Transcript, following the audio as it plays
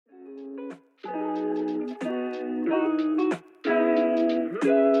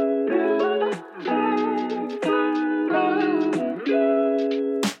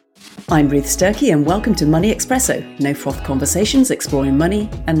I'm Ruth Sturkey and welcome to Money Espresso, no froth conversations exploring money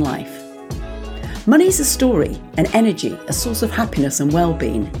and life. Money is a story, an energy, a source of happiness and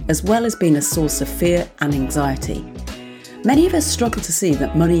well-being, as well as being a source of fear and anxiety. Many of us struggle to see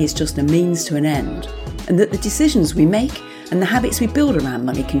that money is just a means to an end, and that the decisions we make and the habits we build around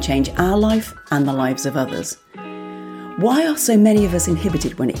money can change our life and the lives of others. Why are so many of us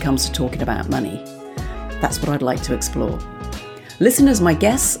inhibited when it comes to talking about money? That's what I'd like to explore. Listeners, my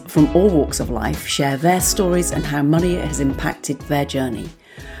guests from all walks of life, share their stories and how money has impacted their journey.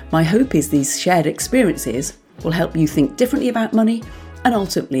 My hope is these shared experiences will help you think differently about money and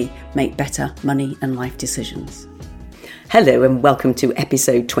ultimately make better money and life decisions. Hello and welcome to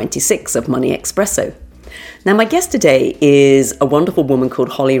episode 26 of Money Espresso. Now my guest today is a wonderful woman called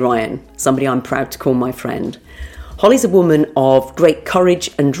Holly Ryan, somebody I'm proud to call my friend. Holly's a woman of great courage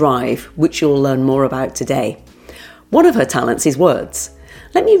and drive, which you'll learn more about today. One of her talents is words.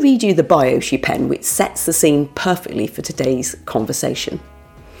 Let me read you the bio she penned, which sets the scene perfectly for today's conversation.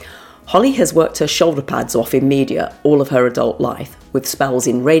 Holly has worked her shoulder pads off in media all of her adult life, with spells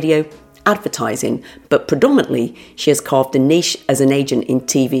in radio, advertising, but predominantly she has carved a niche as an agent in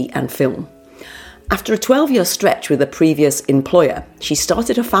TV and film. After a 12-year stretch with a previous employer, she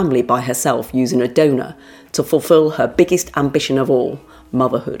started a family by herself using a donor to fulfill her biggest ambition of all,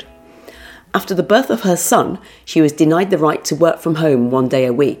 motherhood. After the birth of her son, she was denied the right to work from home one day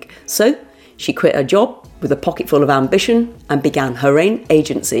a week. So she quit her job with a pocket full of ambition and began her own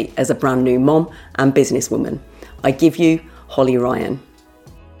agency as a brand new mom and businesswoman. I give you Holly Ryan.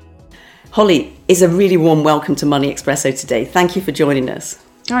 Holly, it's a really warm welcome to Money Espresso today. Thank you for joining us.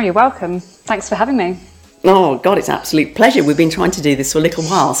 Oh, you're welcome. Thanks for having me. Oh, God, it's an absolute pleasure. We've been trying to do this for a little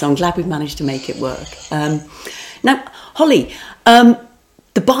while, so I'm glad we've managed to make it work. Now, Holly,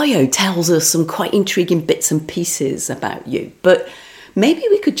 the bio tells us some quite intriguing bits and pieces about you, but maybe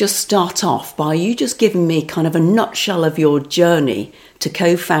we could just start off by you just giving me kind of a nutshell of your journey to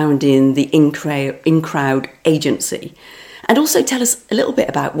co-founding the InCrowd agency, and also tell us a little bit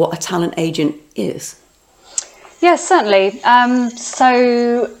about what a talent agent is. Yes, certainly.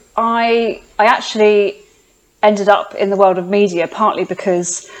 So I actually ended up in the world of media partly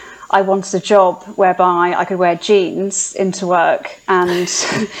because I wanted a job whereby I could wear jeans into work and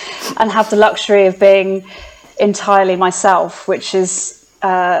have the luxury of being entirely myself, which is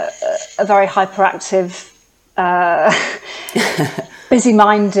a very hyperactive,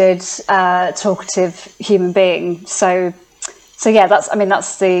 busy-minded, talkative human being. So yeah, that's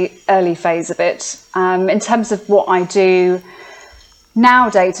the early phase of it. In terms of what I do now,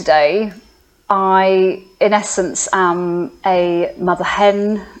 day to day, I, in essence, am a mother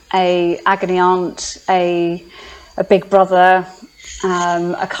hen, a agony aunt, a big brother,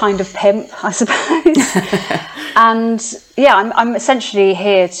 a kind of pimp, I suppose. And yeah, I'm essentially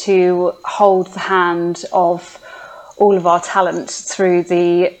here to hold the hand of all of our talent through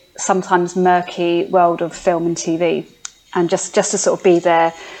the sometimes murky world of film and TV, and just to sort of be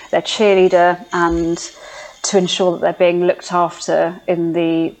their cheerleader and to ensure that they're being looked after in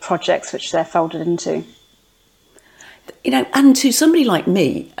the projects which they're folded into. You know, and to somebody like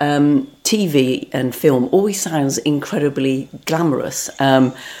me, TV and film always sounds incredibly glamorous.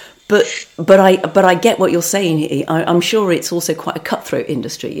 But I get what you're saying here. I'm sure it's also quite a cutthroat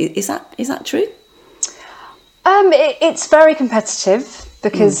industry. Is that true? It's very competitive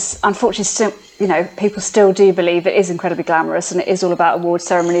because unfortunately still, people still do believe it is incredibly glamorous and it is all about award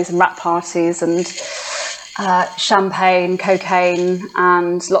ceremonies and wrap parties and champagne, cocaine,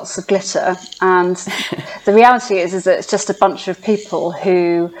 and lots of glitter. And the reality is that it's just a bunch of people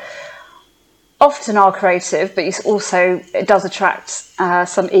who often are creative, but it does attract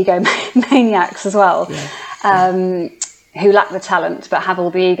some egomaniacs as well, who lack the talent but have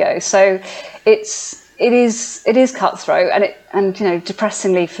all the ego. So it is cutthroat, and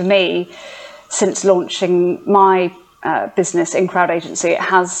depressingly for me, since launching my business InCrowd agency, it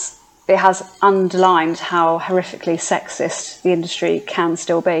has underlined how horrifically sexist the industry can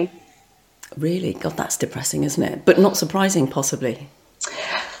still be. Really? God, that's depressing, isn't it? But not surprising, possibly.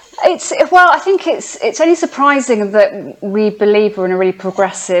 I think it's only surprising that we believe we're in a really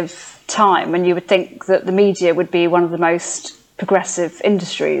progressive time, and you would think that the media would be one of the most progressive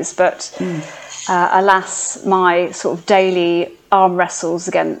industries. But alas, my sort of daily arm wrestles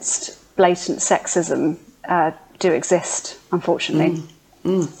against blatant sexism do exist, unfortunately.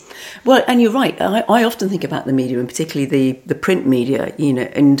 Well, and you're right. I often think about the media, and particularly the print media,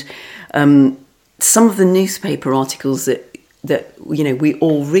 and some of the newspaper articles that that, you know, we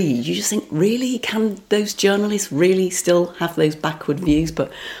all read, you just think, really, can those journalists really still have those backward views?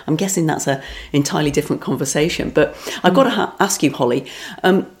 But I'm guessing that's an entirely different conversation. But I've got to ask you, Holly,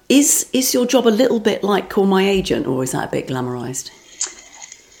 is your job a little bit like Call My Agent, or is that a bit glamorised?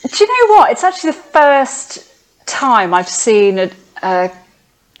 Do you know what? It's actually the first time I've seen a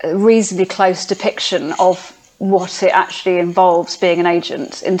reasonably close depiction of what it actually involves being an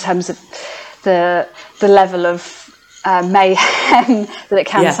agent, in terms of the level of mayhem that it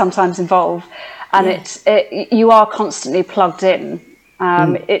can sometimes involve, and you are constantly plugged in.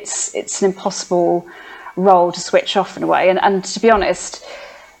 It's an impossible role to switch off in a way, and to be honest,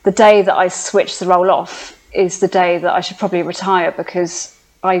 the day that I switch the role off is the day that I should probably retire, because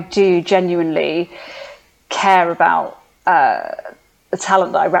I do genuinely care about the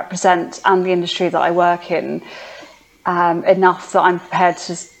talent that I represent and the industry that I work in enough that I'm prepared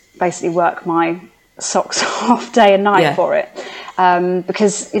to basically work my socks off day and night for it,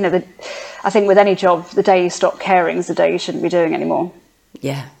 because, you know, I think with any job, the day you stop caring is the day you shouldn't be doing anymore.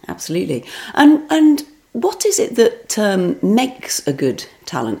 Yeah, absolutely. And what is it that makes a good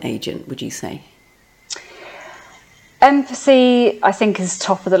talent agent, would you say? Empathy, I think, is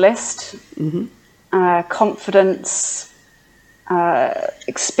top of the list. Confidence,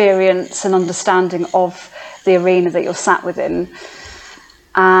 experience and understanding of the arena that you're sat within.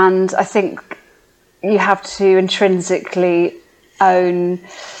 And I think you have to intrinsically own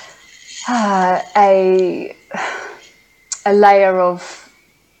a layer of,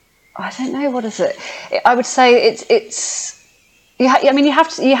 I don't know, what is it? I would say it's you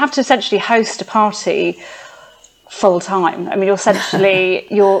have to essentially host a party full time. I mean, you're essentially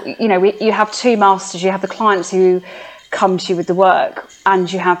you have two masters. You have the clients who come to you with the work,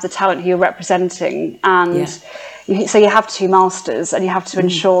 and you have the talent who you're representing, and so you have two masters, and you have to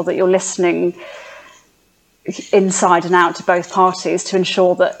ensure that you're listening inside and out to both parties to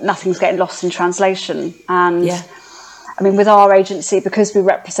ensure that nothing's getting lost in translation. And I mean, with our agency, because we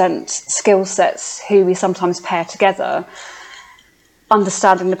represent skill sets who we sometimes pair together,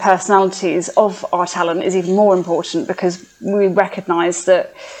 understanding the personalities of our talent is even more important, because we recognise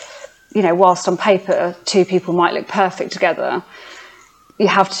that, you know, whilst on paper two people might look perfect together, you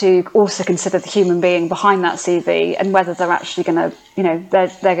have to also consider the human being behind that CV and whether they're actually going to, you know, they're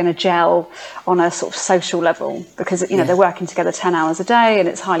going to gel on a sort of social level, because, you know, they're working together 10 hours a day and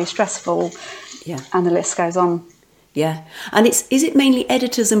it's highly stressful, and the list goes on. Yeah. And is it mainly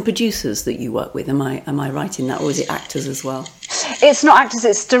editors and producers that you work with? Am I right in that, or is it actors as well? It's not actors,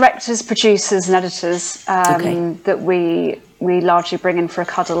 it's directors, producers and editors that we largely bring in for a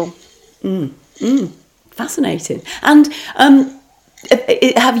cuddle. Fascinating. And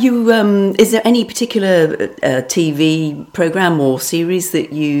have you? Is there any particular TV program or series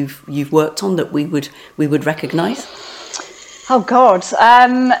that you've worked on that we would recognise? Oh God,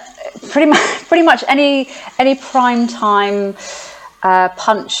 pretty much any prime time,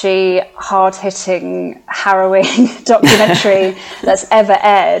 punchy, hard hitting, harrowing documentary that's ever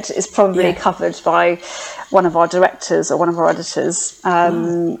aired is probably covered by one of our directors or one of our editors.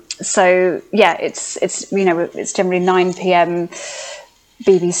 So yeah, it's you know, it's generally 9 p.m.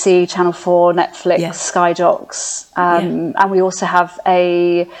 BBC, Channel 4, Netflix, Sky Docs, and we also have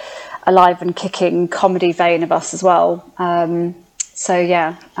a live and kicking comedy vein of us as well. So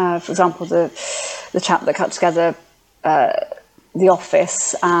yeah, for example, the chap that cut together The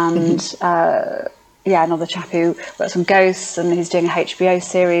Office, and another chap who works on Ghosts, and he's doing a HBO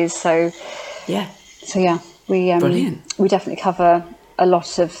series. So we definitely cover a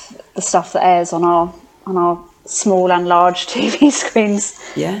lot of the stuff that airs on our small and large TV screens.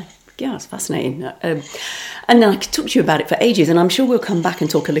 Yeah, it's fascinating. And I could talk to you about it for ages, and I'm sure we'll come back and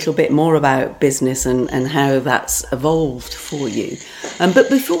talk a little bit more about business and how that's evolved for you. But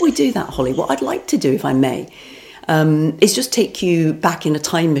before we do that, Holly, what I'd like to do, if I may, is just take you back in a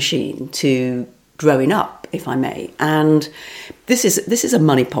time machine to growing up, if I may. And this is a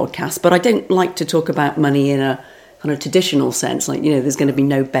money podcast, but I don't like to talk about money in a kind of traditional sense, like, you know, there's going to be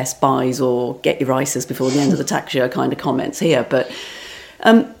no best buys or get your ISAs before the end of the tax year kind of comments here. But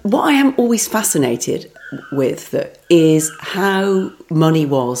what I am always fascinated with is how money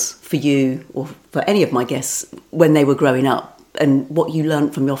was for you, or for any of my guests, when they were growing up, and what you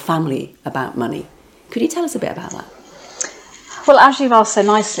learned from your family about money. Could you tell us a bit about that? Well, as you've asked so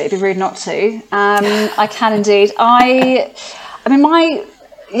nicely, it'd be rude not to. I can indeed. I mean,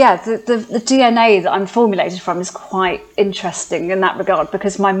 the DNA that I'm formulated from is quite interesting in that regard,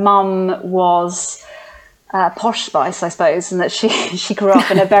 because my mum was posh spice, I suppose, and that she grew up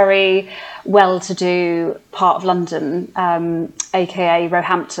in a very well-to-do part of London, aka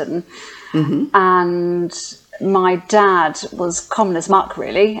Roehampton, and my dad was common as muck,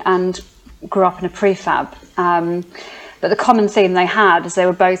 really, and grew up in a prefab. But the common theme they had is they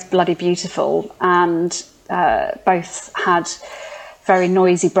were both bloody beautiful, and both had very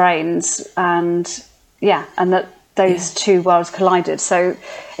noisy brains, and that those two worlds collided. So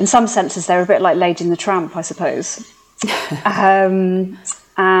in some senses they were a bit like Lady and the Tramp, I suppose. So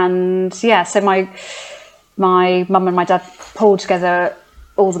my mum and my dad pulled together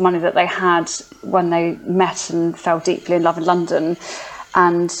all the money that they had when they met and fell deeply in love in London,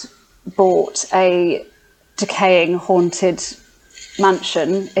 and bought a decaying, haunted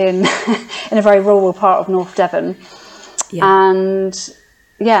mansion in a very rural part of North Devon. And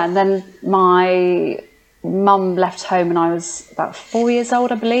then my mum left home when I was about 4 years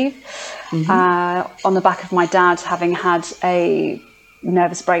old, I believe, on the back of my dad having had a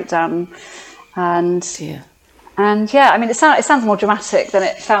nervous breakdown. And I mean, it sounds more dramatic than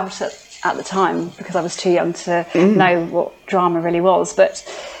it felt at the time, because I was too young to know what drama really was. But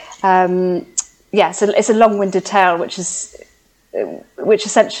so it's a long-winded tale, which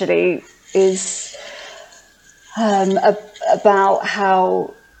essentially is about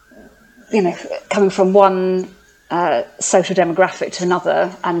how, coming from one social demographic to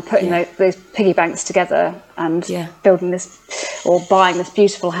another, and putting those piggy banks together, and building this or buying this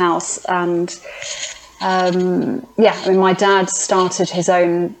beautiful house. And I mean, my dad started his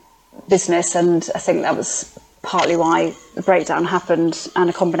own business, and I think that was partly why the breakdown happened, and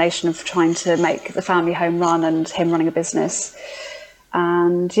a combination of trying to make the family home run and him running a business.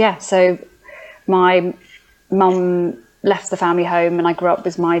 And so my mum left the family home, and I grew up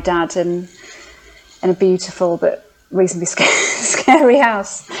with my dad in a beautiful but reasonably scary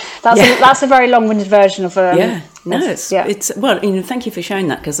house. That's a very long-winded version of it's well, thank you for sharing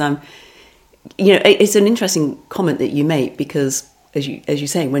that, because it's an interesting comment that you make, because as you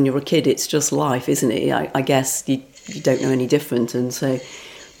say, when you're a kid, it's just life, isn't it? I guess you don't know any different, and so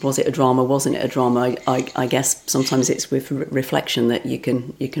was it a drama? Wasn't it a drama? I guess sometimes it's with reflection that you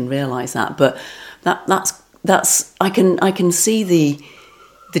can realise that. But that's I can see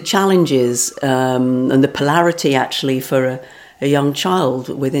the challenges and the polarity actually for a young child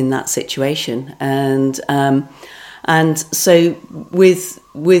within that situation, and so with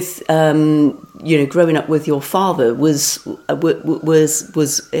growing up with your father, was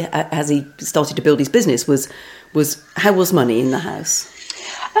as he started to build his business, was how was money in the house?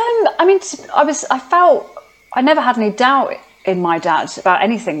 I mean, I never had any doubt in my dad about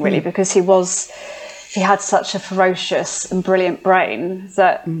anything really, because he had such a ferocious and brilliant brain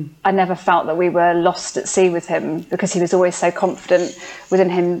that I never felt that we were lost at sea with him, because he was always so confident within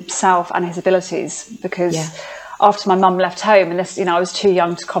himself and his abilities. Because after my mum left home, and this, I was too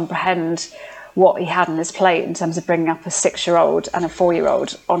young to comprehend what he had on his plate in terms of bringing up a 6-year-old and a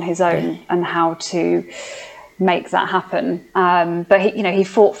 4-year-old on his own, and how to make that happen. But he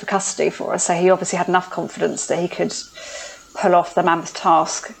fought for custody for us, so he obviously had enough confidence that he could pull off the mammoth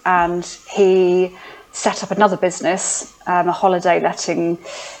task. And he set up another business, a holiday letting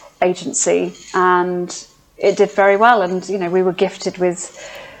agency, and it did very well. And we were gifted with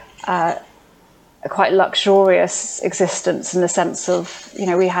a quite luxurious existence, in the sense of we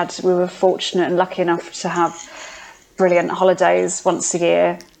were fortunate and lucky enough to have brilliant holidays once a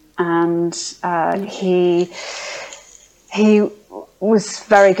year. And he was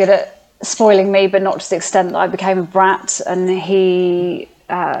very good at spoiling me, but not to the extent that I became a brat. And he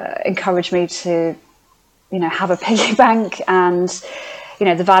encouraged me to have a piggy bank, and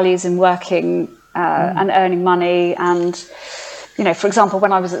the values in working and earning money. And for example,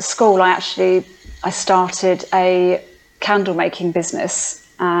 when I was at school, I started a candle making business,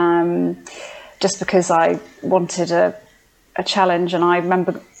 just because I wanted a challenge. And I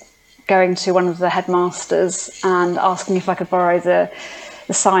remember going to one of the headmasters and asking if I could borrow the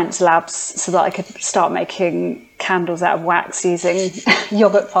science labs so that I could start making candles out of wax using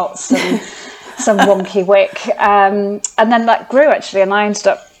yogurt pots and some wonky wick. And then that grew actually, and I ended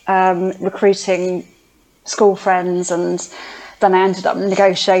up recruiting school friends, and then I ended up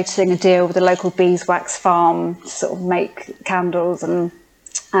negotiating a deal with a local beeswax farm to sort of make candles. And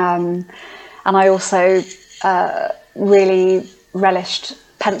I also really relished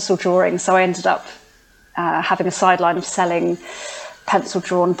pencil drawing, so I ended up having a sideline of selling pencil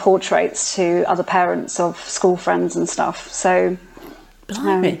drawn portraits to other parents of school friends and stuff. So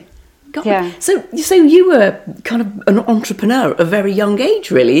blimey. God. So you were kind of an entrepreneur at a very young age,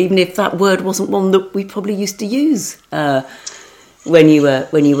 really, even if that word wasn't one that we probably used to use when you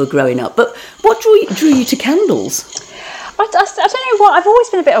were growing up. But what drew you to candles? don't know what. I've always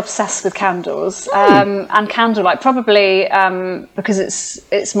been a bit obsessed with candles and candlelight, probably because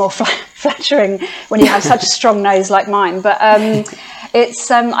it's more flattering when you have such a strong nose like mine. But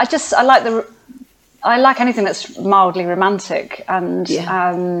I like anything that's mildly romantic, and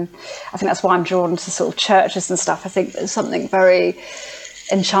I think that's why I'm drawn to sort of churches and stuff. I think there's something very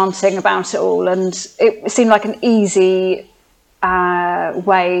enchanting about it all, and it seemed like an easy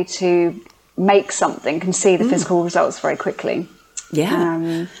way to make something, can see the physical results very quickly. But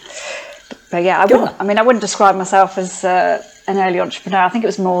yeah, I wouldn't describe myself as an early entrepreneur. I think it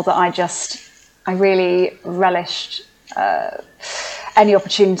was more that I really relished any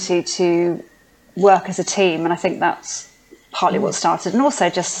opportunity to work as a team, and I think that's partly what started. And also,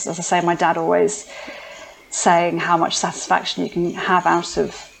 just as I say, my dad always saying how much satisfaction you can have out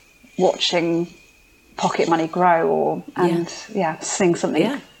of watching pocket money grow, seeing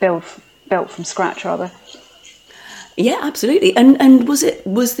something built from scratch, rather. Yeah, absolutely. And was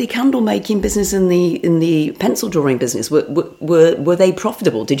the candle making business and the pencil drawing business, were they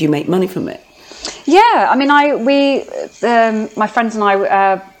profitable? Did you make money from it? Yeah, I mean, my friends and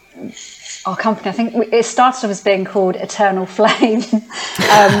I, our company, I think it started off as being called Eternal Flame,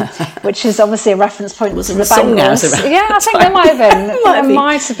 which is obviously a reference point to the Bangles. Yeah, I think there might have been.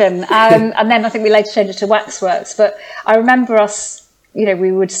 Might have been. And then I think we later changed it to Waxworks. But I remember us,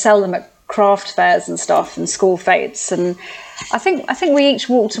 we would sell them at craft fairs and stuff and school fetes. And I think we each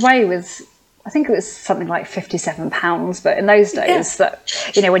walked away with, I think it was something like £57, but in those days, that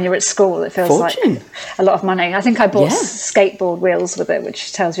when you're at school, it feels Fortune. like a lot of money. I think I bought skateboard wheels with it,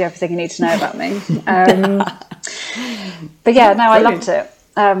 which tells you everything you need to know about me. But yeah, no, I loved it.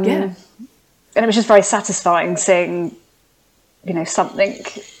 And it was just very satisfying seeing, something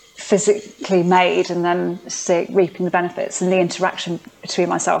physically made and then reaping the benefits and the interaction between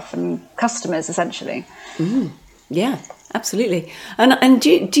myself and customers, essentially. Yeah. Absolutely. And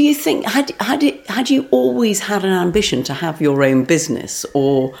do you think had you always had an ambition to have your own business,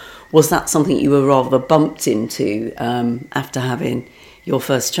 or was that something you were rather bumped into after having your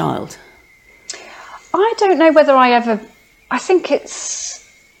first child? I don't know whether I think it's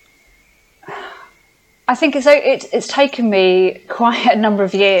taken me quite a number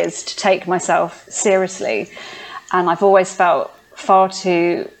of years to take myself seriously, and I've always felt far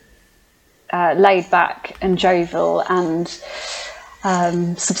too laid back and jovial and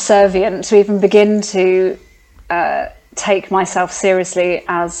subservient to even begin to take myself seriously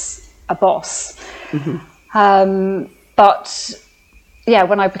as a boss. But yeah,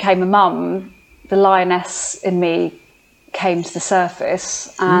 when I became a mum, the lioness in me came to the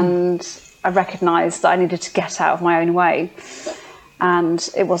surface, and I recognised that I needed to get out of my own way, and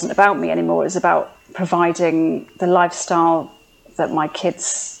it wasn't about me anymore. It was about providing the lifestyle that my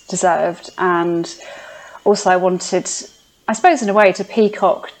kids deserved, and also I wanted, I suppose in a way, to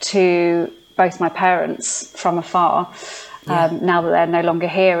peacock to both my parents from afar, now that they're no longer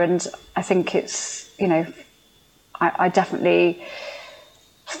here. And I think it's, I definitely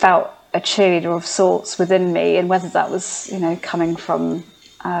felt a cheerleader of sorts within me, and whether that was, coming from,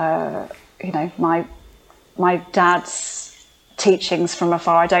 my dad's teachings from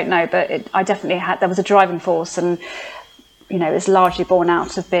afar, I don't know, but I definitely there was a driving force, and it was largely born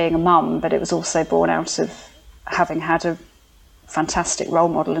out of being a mum, but it was also born out of having had a fantastic role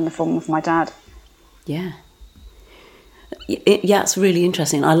model in the form of my dad. Yeah. It's really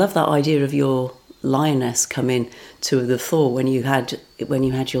interesting. I love that idea of your lioness coming to the fore when you had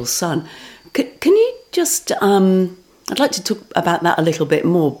your son. Can you just? I'd like to talk about that a little bit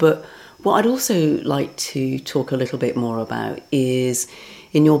more, but what I'd also like to talk a little bit more about is,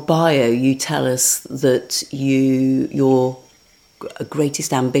 in your bio, you tell us that your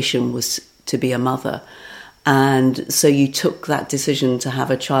greatest ambition was to be a mother. And so you took that decision to have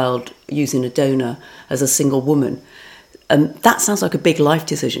a child using a donor as a single woman. That sounds like a big life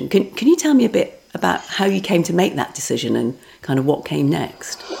decision. Can you tell me a bit about how you came to make that decision and kind of what came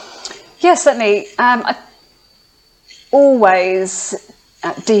next? Yes, certainly. I always,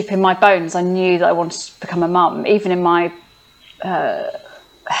 deep in my bones, I knew that I wanted to become a mum. Even in my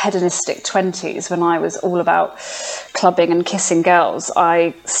hedonistic 20s, when I was all about clubbing and kissing girls,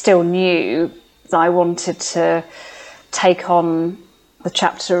 I still knew that I wanted to take on the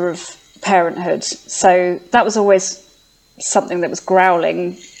chapter of parenthood. So that was always something that was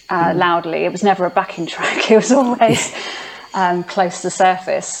growling loudly. It was never a backing track. It was always close to the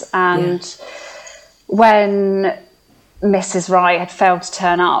surface. And when Mrs. Wright had failed to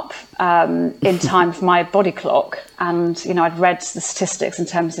turn up in time for my body clock, and I'd read the statistics in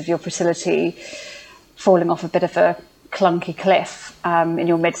terms of your fertility falling off a bit of a clunky cliff in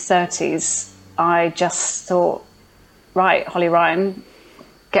your mid-30s, I just thought, right, Holly Ryan,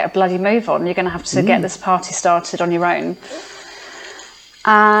 get a bloody move on. You're going to have to get this party started on your own.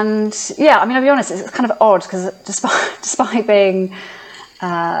 And yeah, I mean, I'll be honest, it's kind of odd because despite being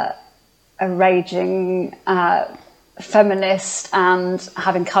a raging feminist and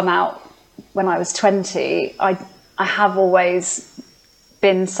having come out when I was 20, I have always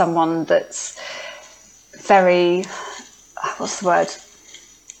been someone that's very, what's the word?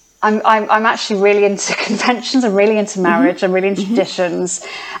 I'm actually really into conventions. I'm really into marriage. I'm really into traditions,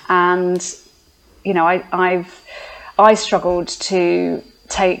 and you know, I struggled to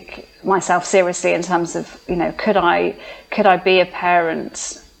take myself seriously in terms of, you know, could I be a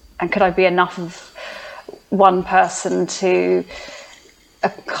parent, and could I be enough of one person to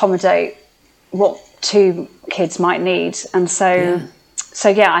accommodate what two kids might need? And so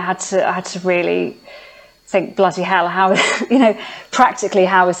yeah, I had to really think, bloody hell, how, you know, practically,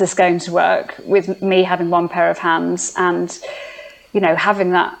 how is this going to work with me having one pair of hands and, you know,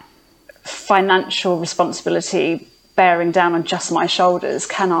 having that financial responsibility bearing down on just my shoulders?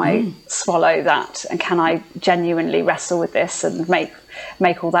 Can I swallow that, and can I genuinely wrestle with this and make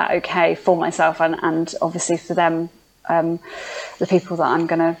all that okay for myself and obviously for them, the people that I'm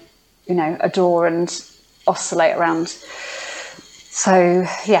going to, you know, adore and oscillate around. So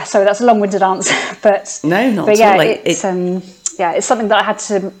yeah, so that's a long-winded answer, but no, not but yeah, at all. It's something that I had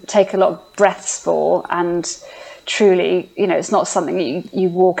to take a lot of breaths for, and truly, you know, it's not something you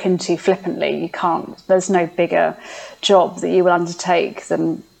walk into flippantly. You can't. There's no bigger job that you will undertake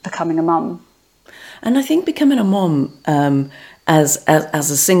than becoming a mum. And I think becoming a mum, as a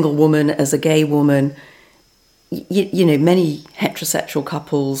single woman, as a gay woman, you know, many heterosexual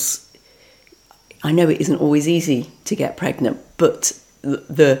couples, I know it isn't always easy to get pregnant, but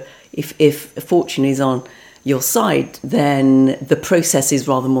if fortune is on your side, then the process is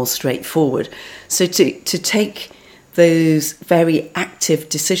rather more straightforward. So to take those very active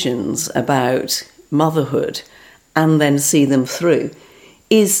decisions about motherhood and then see them through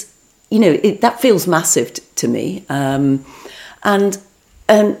is, you know, that feels massive to me. And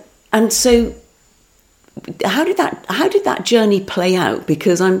so how did that journey play out?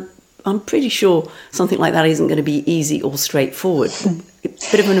 Because I'm pretty sure something like that isn't going to be easy or straightforward. A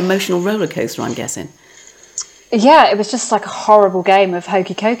bit of an emotional roller coaster, I'm guessing. Yeah, it was just like a horrible game of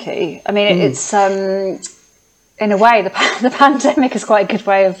hokey cokey. I mean, it's in a way, the pandemic is quite a good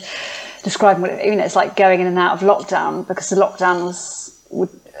way of describing what it's like going in and out of lockdown, because the lockdown would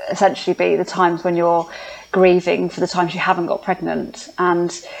essentially be the times when you're grieving for the times you haven't got pregnant,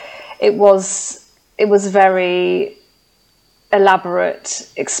 and it was very elaborate,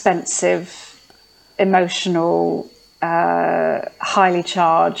 expensive, emotional, highly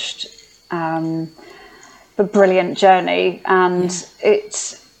charged, but brilliant journey. And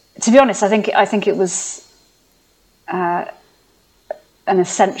to be honest, I think it was an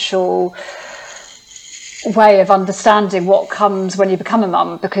essential way of understanding what comes when you become a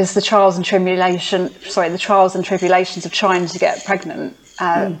mum, because the trials and tribulations of trying to get pregnant,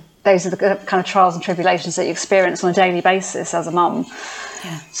 those are the kind of trials and tribulations that you experience on a daily basis as a mum.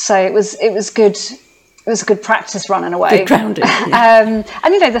 Yeah. So it was good. It was a good practice run in a way. Good grounding. Yeah.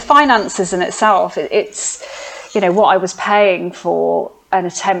 And you know, the finances in itself, it's, you know, what I was paying for an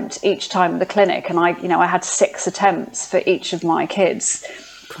attempt each time at the clinic, and I had 6 attempts for each of my kids.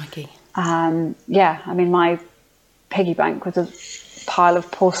 Crikey. Yeah, I mean, my piggy bank was a pile of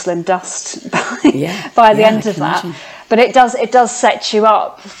porcelain dust by the end of that. Imagine. But it does set you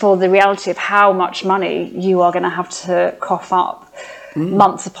up for the reality of how much money you are going to have to cough up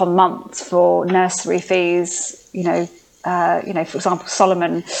month upon month for nursery fees. You know, for example,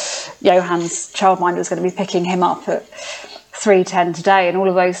 Solomon, Johan's childminder, is going to be picking him up at 3:10 today, and all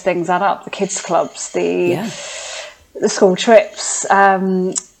of those things add up. The kids' clubs, the school trips,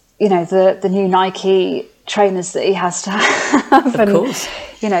 you know, the new Nike trainers that he has to have, of course.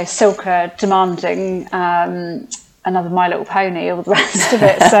 You know, Silka demanding another My Little Pony, all the rest of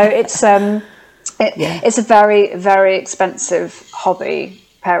it. So it's a very, very expensive hobby,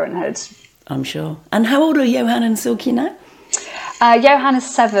 parenthood. I'm sure. And how old are Johan and Silky now? Johan is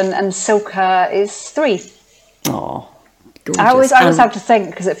 7 and Silka is 3. Oh, gorgeous. I always have to think,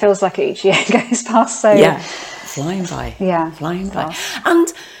 because it feels like each year goes past. So yeah, flying by. Yeah, flying by.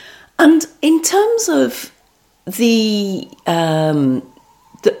 And in terms of the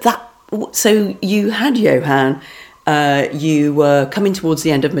so you had Johan. You were coming towards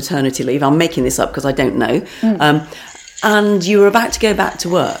the end of maternity leave. I'm making this up because I don't know. And you were about to go back to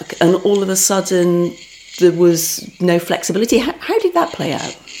work, and all of a sudden there was no flexibility. How did that play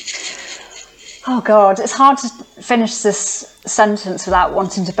out? Oh God, it's hard to finish this sentence without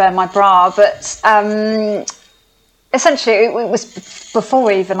wanting to burn my bra. But essentially, it was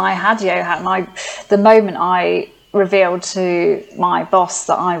before even I had Johan. The moment I revealed to my boss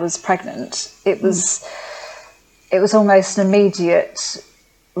that I was pregnant, it was almost an immediate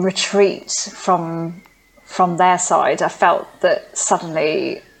retreat from their side. I felt that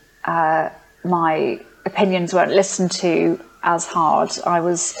suddenly my opinions weren't listened to as hard. I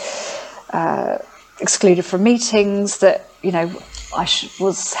was excluded from meetings that I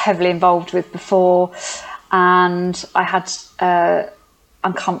was heavily involved with before, and I had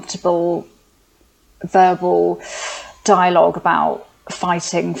uncomfortable verbal dialogue about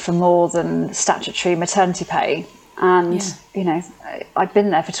fighting for more than statutory maternity pay. And I'd been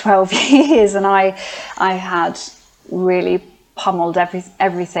there for 12 years, and I had really pummeled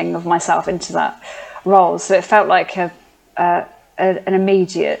everything of myself into that role. So it felt like an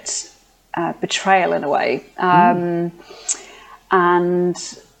immediate betrayal in a way. And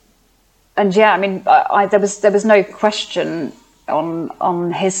yeah, I mean, there was no question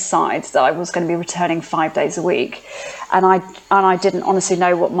on his side that I was going to be returning 5 days a week, and I didn't honestly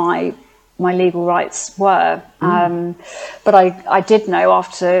know what my legal rights were. But I did know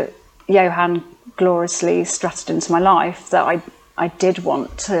after Johan gloriously strutted into my life that I did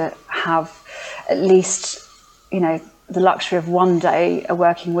want to have at least, the luxury of one day a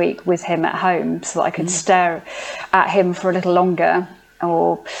working week with him at home, so that I could stare at him for a little longer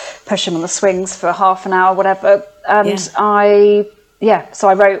or push him on the swings for half an hour, whatever. And so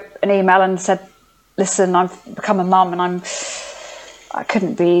I wrote an email and said, listen, I've become a mum and I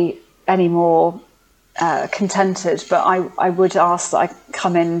couldn't be any more contented, but I would ask that I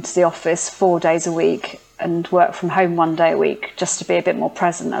come into the office 4 days a week and work from home 1 day a week, just to be a bit more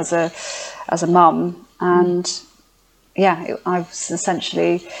present as a mum. And I was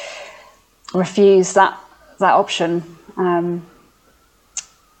essentially refused that option.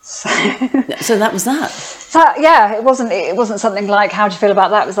 So that was that. So it wasn't something like, how do you feel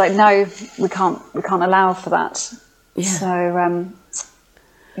about that? It was like, no, we can't allow for that. Yeah. So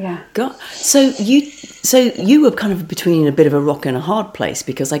God. So you were kind of between a bit of a rock and a hard place,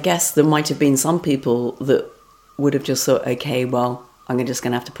 because I guess there might have been some people that would have just thought, okay, well, I'm just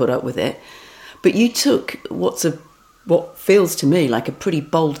going to have to put up with it. But you took what feels to me like a pretty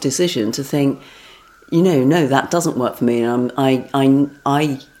bold decision to think, no, that doesn't work for me, and I'm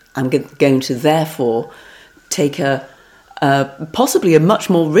going to therefore take possibly a much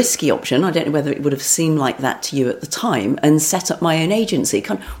more risky option. I don't know whether it would have seemed like that to you at the time, and set up my own agency.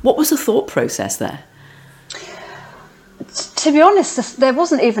 What was the thought process there? To be honest, there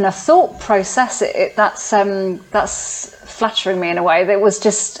wasn't even a thought process. That's flattering me in a way. It was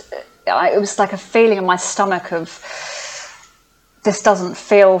like a feeling in my stomach of, this doesn't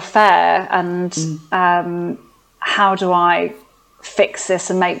feel fair, and how do I fix this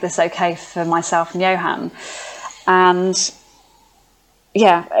and make this okay for myself and Johan? And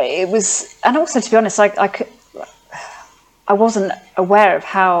it was, and also, to be honest, I wasn't aware of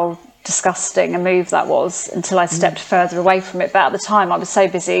how disgusting a move that was until I stepped further away from it. But at the time I was so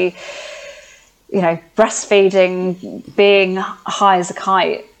busy, breastfeeding, being high as a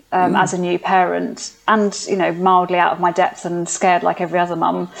kite, as a new parent, and mildly out of my depth and scared like every other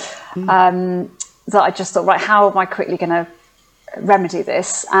mum, that I just thought, right, how am I quickly going to remedy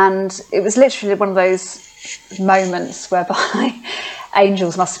this? And it was literally one of those moments whereby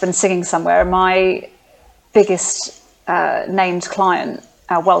angels must have been singing somewhere. My biggest named client,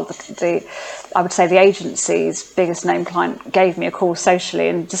 I would say the agency's biggest named client, gave me a call socially,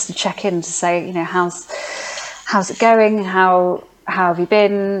 and just to check in to say, how's it going? How have you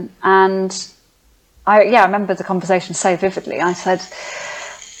been? And I remember the conversation so vividly. I said,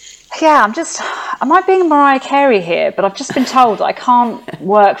 am I being Mariah Carey here? But I've just been told that I can't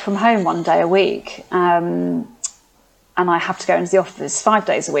work from home 1 day a week. And I have to go into the office 5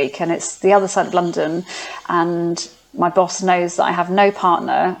 days a week, and it's the other side of London, and my boss knows that I have no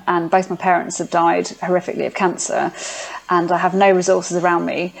partner, and both my parents have died horrifically of cancer, and I have no resources around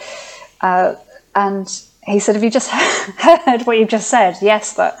me. And he said, have you just heard what you've just said?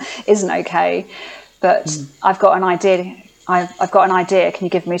 Yes, that isn't okay, but I've got an idea. I've got an idea. Can you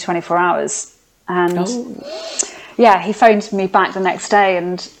give me 24 hours? And he phoned me back the next day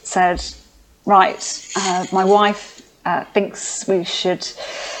and said, right, my wife thinks we should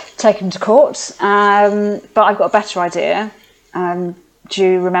take him to court, but I've got a better idea. Do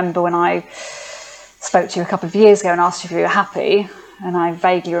you remember when I spoke to you a couple of years ago and asked you if you were happy? And I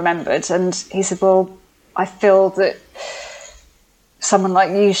vaguely remembered. And he said, well, I feel that someone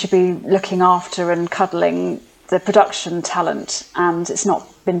like you should be looking after and cuddling the production talent, and it's not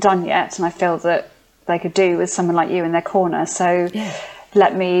been done yet, and I feel that they could do with someone like you in their corner. So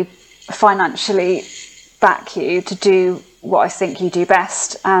let me financially back you to do what I think you do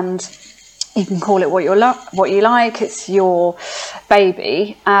best, and you can call it what you like. It's your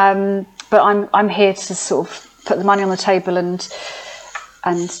baby, but I'm here to sort of put the money on the table and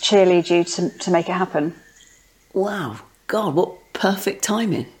cheerlead you to make it happen. Wow, God, what perfect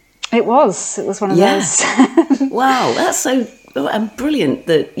timing! It was one of those. Wow, that's so brilliant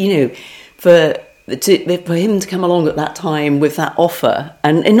that, for him to come along at that time with that offer,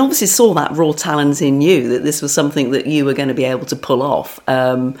 and obviously saw that raw talent in you, that this was something that you were going to be able to pull off.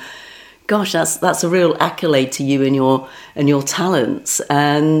 Gosh, that's a real accolade to you and your talents,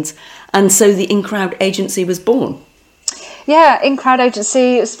 and so the InCrowd agency was born. Yeah, InCrowd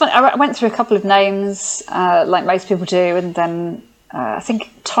agency. It was fun. I went through a couple of names, like most people do, and then I think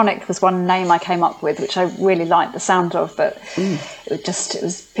Tonic was one name I came up with, which I really liked the sound of, but it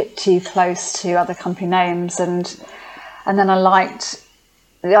was a bit too close to other company names, and then I liked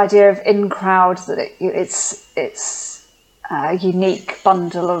the idea of InCrowd, that it's a unique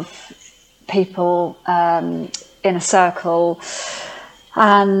bundle of people in a circle,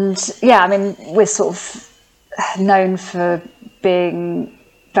 and yeah, I mean, we're sort of known for being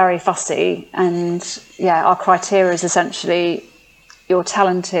very fussy, and yeah, our criteria is essentially you're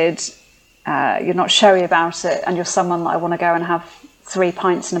talented, you're not showy about it, and you're someone that I want to go and have 3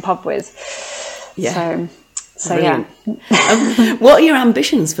 pints in a pub with. Yeah. So yeah. What are your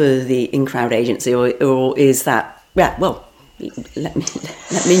ambitions for the InCrowd agency, or is that, well, let me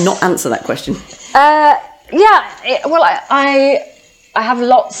not answer that question. I have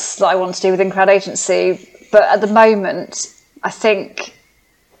lots that I want to do with InCrowd agency, but at the moment, I think,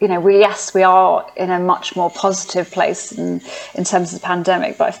 we are in a much more positive place in terms of the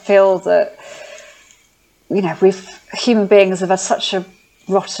pandemic, but I feel that, human beings have had such a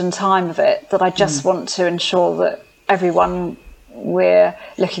rotten time of it that I just want to ensure that everyone we're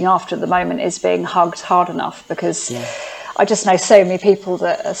looking after at the moment is being hugged hard enough, because I just know so many people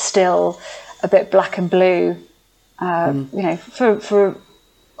that are still a bit black and blue, for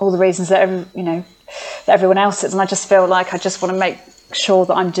all the reasons that everyone else is, and I just feel like I just want to make sure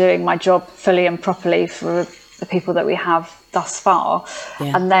that I'm doing my job fully and properly for the people that we have thus far.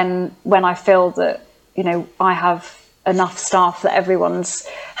 And then when I feel that I have enough staff that everyone's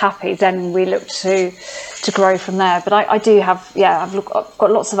happy, then we look to grow from there. But I do have I've got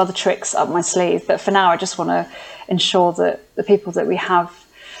lots of other tricks up my sleeve, but for now I just want to ensure that the people that we have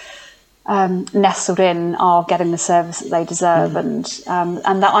nestled in are getting the service that they deserve, and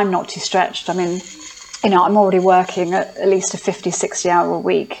that I'm not too stretched. I mean, I'm already working at least a 50-60 hour a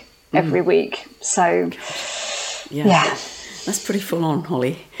week every week, so yeah, that's pretty full on,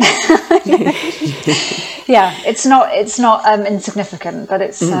 Holly. Yeah, it's not insignificant, but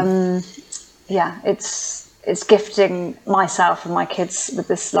it's it's gifting myself and my kids with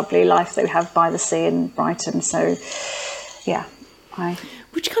this lovely life that we have by the sea in Brighton. So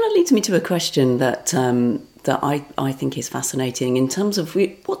which kind of leads me to a question that I think is fascinating in terms of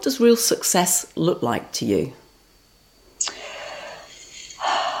what does real success look like to you?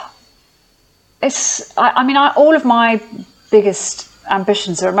 All of my biggest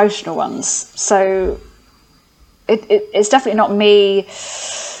ambitions are emotional ones. So it's definitely not me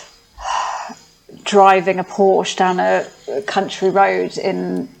driving a Porsche down a country road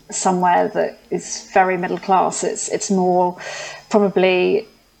in somewhere that is very middle class. It's more probably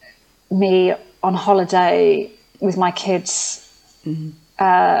me on holiday with my kids,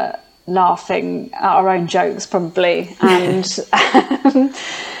 laughing at our own jokes probably, and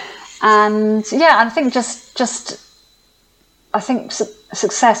I think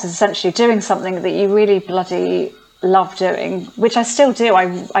success is essentially doing something that you really bloody love doing, which I still do. I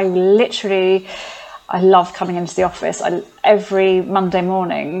love coming into the office. Every Monday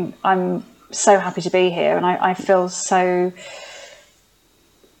morning, I'm so happy to be here, and I feel so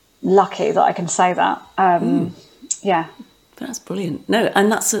lucky that I can say that. Yeah, that's brilliant. No, and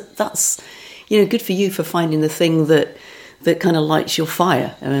that's good for you for finding the thing that kind of lights your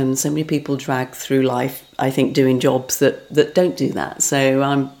fire. So many people drag through life, I think, doing jobs that don't do that.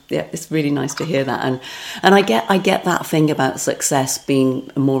 So it's really nice to hear that, and I get that thing about success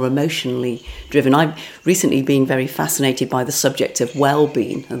being more emotionally driven. I've recently been very fascinated by the subject of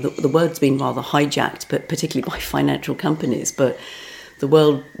well-being. The word's been rather hijacked, but particularly by financial companies. But the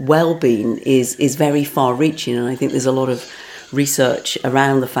word well-being is very far-reaching, and I think there's a lot of research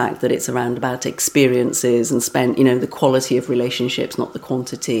around the fact that it's around about experiences and the quality of relationships, not the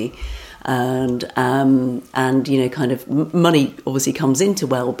quantity, and kind of money obviously comes into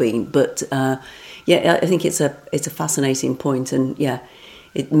well-being, but I think it's a fascinating point, and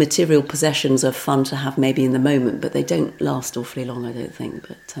material possessions are fun to have maybe in the moment, but they don't last awfully long, I don't think.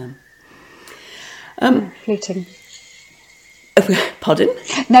 But Fleeting. Pardon?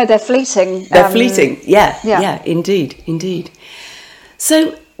 No, they're fleeting. They're fleeting. Yeah, indeed.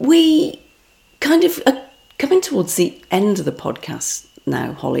 So we kind of are coming towards the end of the podcast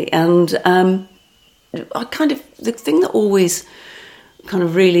now, Holly, and I kind of, the thing that always kind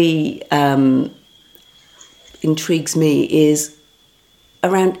of really intrigues me is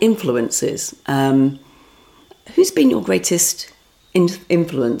around influences. Who's been your greatest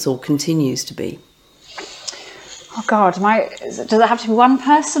influence or continues to be? Oh God, does it have to be one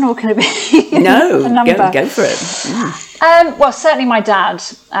person or can it be No, a number? Go for it. Well, certainly my dad,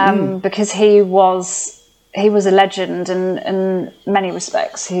 because he was a legend in many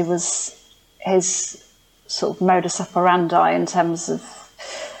respects. His sort of modus operandi in terms of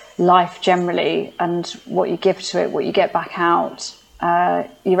life generally, and what you give to it, what you get back out,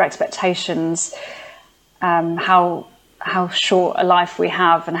 your expectations, how short a life we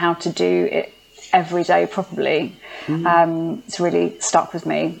have, and how to do it every day properly. It's really stuck with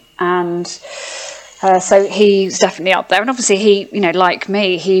me, and so he's definitely up there. And obviously he, like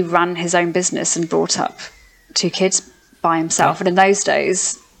me, he ran his own business and brought up 2 kids by himself. And in those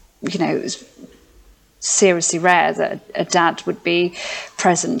days, it was seriously rare that a dad would be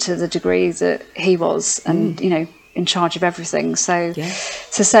present to the degree that he was, and in charge of everything. So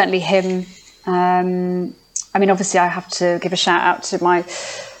certainly him. Obviously I have to give a shout out to my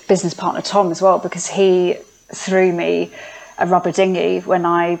business partner Tom as well, because he threw me a rubber dinghy when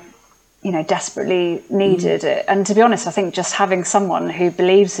I desperately needed it. And to be honest, I think just having someone who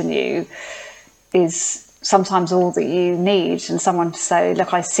believes in you is sometimes all that you need, and someone to say,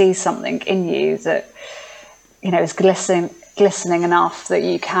 look, I see something in you that is glistening enough that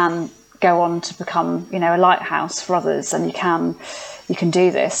you can go on to become a lighthouse for others, and you can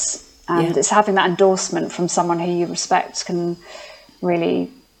do this. And it's having that endorsement from someone who you respect can really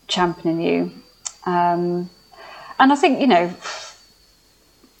champion you. And I think,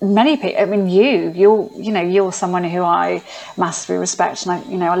 many people, you're someone who I massively respect.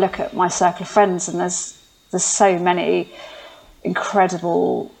 And I look at my circle of friends, and there's so many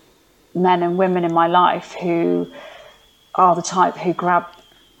incredible men and women in my life who are the type who grab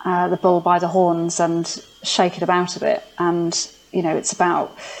the bull by the horns and shake it about a bit. And, it's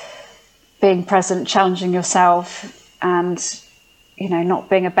about being present, challenging yourself, and not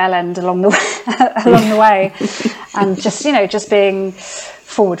being a bell end along the way, and just being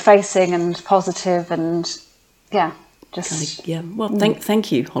forward facing and positive, and well,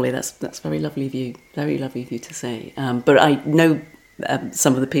 thank you, Holly. That's very lovely of you. Very lovely of you to say. But I know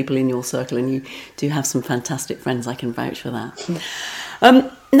some of the people in your circle, and you do have some fantastic friends. I can vouch for that.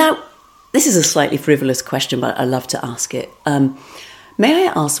 Now, this is a slightly frivolous question, but I love to ask it. May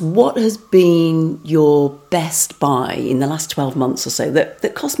I ask, what has been your best buy in the last 12 months or so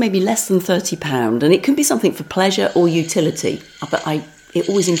that cost maybe less than £30? And it can be something for pleasure or utility. But it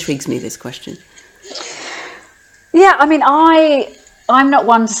always intrigues me, this question. Yeah, I'm not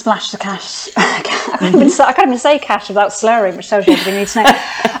one to splash the cash. I can't even say cash without slurring, which tells you everything you need to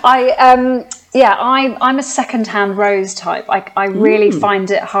know. I'm a second-hand rose type. I really find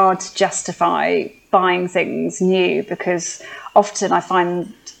it hard to justify buying things new, because often I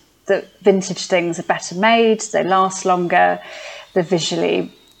find that vintage things are better made, they last longer, they're visually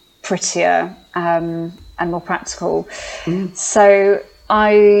prettier, and more practical. So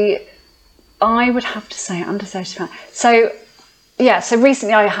I would have to say under £30. So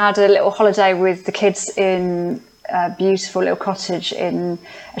recently I had a little holiday with the kids in a beautiful little cottage in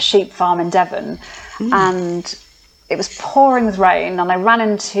a sheep farm in Devon, and it was pouring with rain, and I ran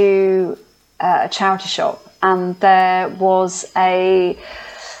into a charity shop, and there was an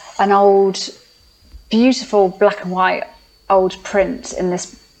old, beautiful black and white old print in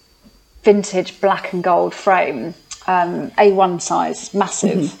this vintage black and gold frame, A1 size,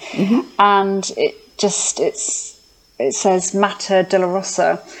 massive, and it says Mater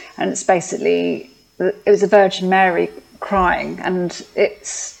Dolorosa, and it's basically, it was a Virgin Mary crying, and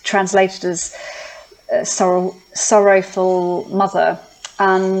it's translated as sorrowful mother.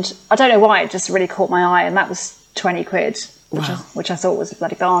 And I don't know why, it just really caught my eye, and that was 20 quid, which I thought was a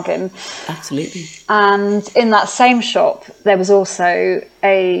bloody bargain. Absolutely. And in that same shop, there was also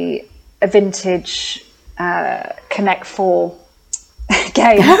a vintage Connect 4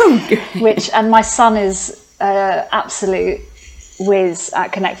 game, and my son is absolute whiz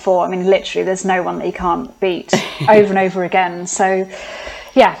at Connect 4. Literally, there's no one that he can't beat over and over again. So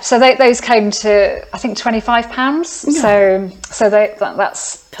those came to, I think, £25. Yeah. So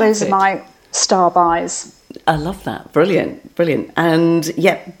those are my star buys. I love that. Brilliant. And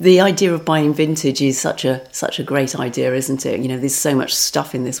the idea of buying vintage is such a great idea, isn't it? There's so much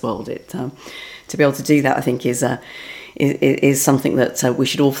stuff in this world. It to be able to do that, I think, is something that we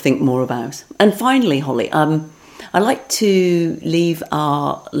should all think more about. And finally, Holly, I'd like to leave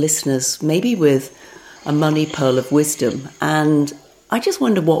our listeners maybe with a money pearl of wisdom. And I just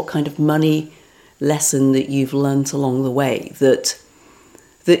wonder what kind of money lesson that you've learnt along the way that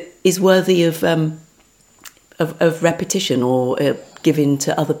is worthy of repetition or given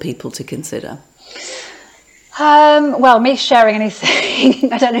to other people to consider. Well, me sharing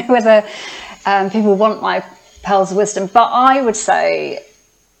anything, I don't know whether people want my pearls of wisdom, but I would say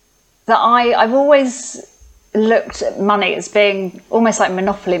that I've always looked at money as being almost like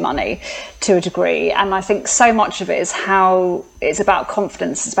monopoly money to a degree, and I think so much of it is how it's about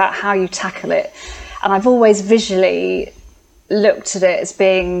confidence, it's about how you tackle it, and I've always visually looked at it as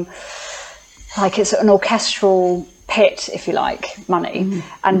being like it's an orchestral pit, if you like, money,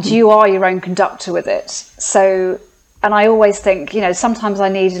 and you are your own conductor with it. So, and I always think, sometimes I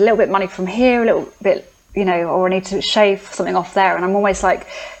need a little bit of money from here, a little bit, or I need to shave something off there, and I'm always like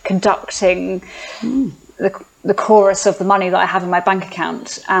conducting the chorus of the money that I have in my bank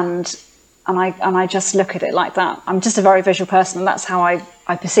account, and I just look at it like that. I'm just a very visual person, and that's how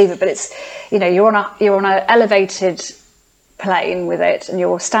I perceive it. But it's, you're on an elevated plane with it, and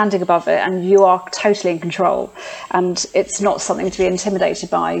you're standing above it, and you are totally in control, and it's not something to be intimidated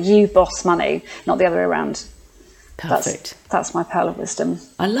by. You boss money, not the other way around. Perfect. That's my pearl of wisdom.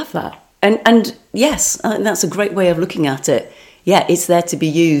 I love that. And yes, that's a great way of looking at it. Yeah, it's there to be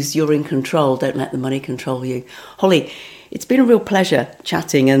used. You're in control. Don't let the money control you. Holly, it's been a real pleasure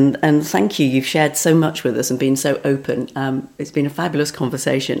chatting, and thank you. You've shared so much with us and been so open. It's been a fabulous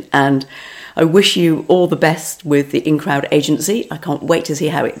conversation, and I wish you all the best with the InCrowd agency. I can't wait to see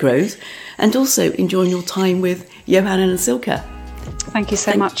how it grows, and also enjoying your time with Johanna and Silke. Thank you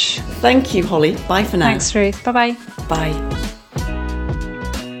so much. Thank you, Holly. Bye for now. Thanks, Ruth. Bye-bye. Bye.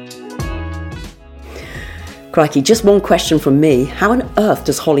 Crikey, just one question from me. How on earth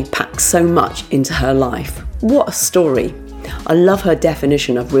does Holly pack so much into her life? What a story. I love her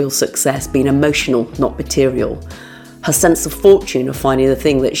definition of real success being emotional, not material. Her sense of fortune of finding the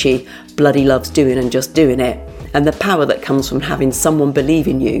thing that she bloody loves doing and just doing it. And the power that comes from having someone believe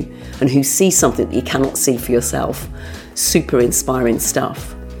in you and who sees something that you cannot see for yourself. Super inspiring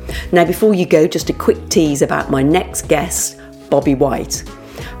stuff. Now, before you go, just a quick tease about my next guest, Bobby White.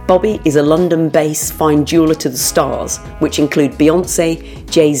 Bobby is a London-based fine jeweller to the stars, which include Beyonce,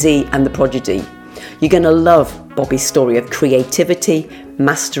 Jay-Z and The Prodigy. You're going to love Bobby's story of creativity,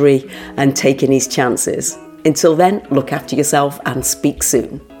 mastery and taking his chances. Until then, look after yourself and speak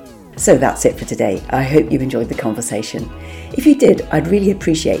soon. So that's it for today. I hope you enjoyed the conversation. If you did, I'd really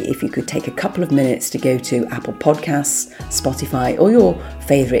appreciate if you could take a couple of minutes to go to Apple Podcasts, Spotify or your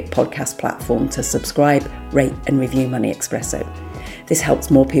favourite podcast platform to subscribe, rate and review Money Espresso. This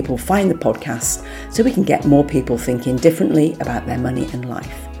helps more people find the podcast so we can get more people thinking differently about their money and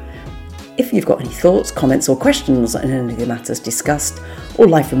life. If you've got any thoughts, comments or questions on any of the matters discussed or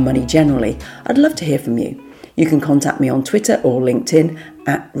life and money generally, I'd love to hear from you. You can contact me on Twitter or LinkedIn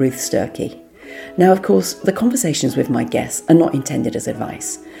at Ruth Sturkey. Now, of course, the conversations with my guests are not intended as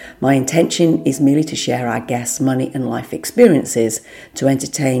advice. My intention is merely to share our guests' money and life experiences to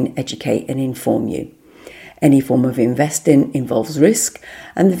entertain, educate and inform you. Any form of investing involves risk,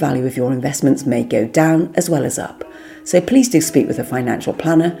 and the value of your investments may go down as well as up. So please do speak with a financial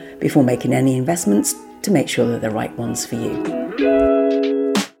planner before making any investments to make sure they're the right ones for you.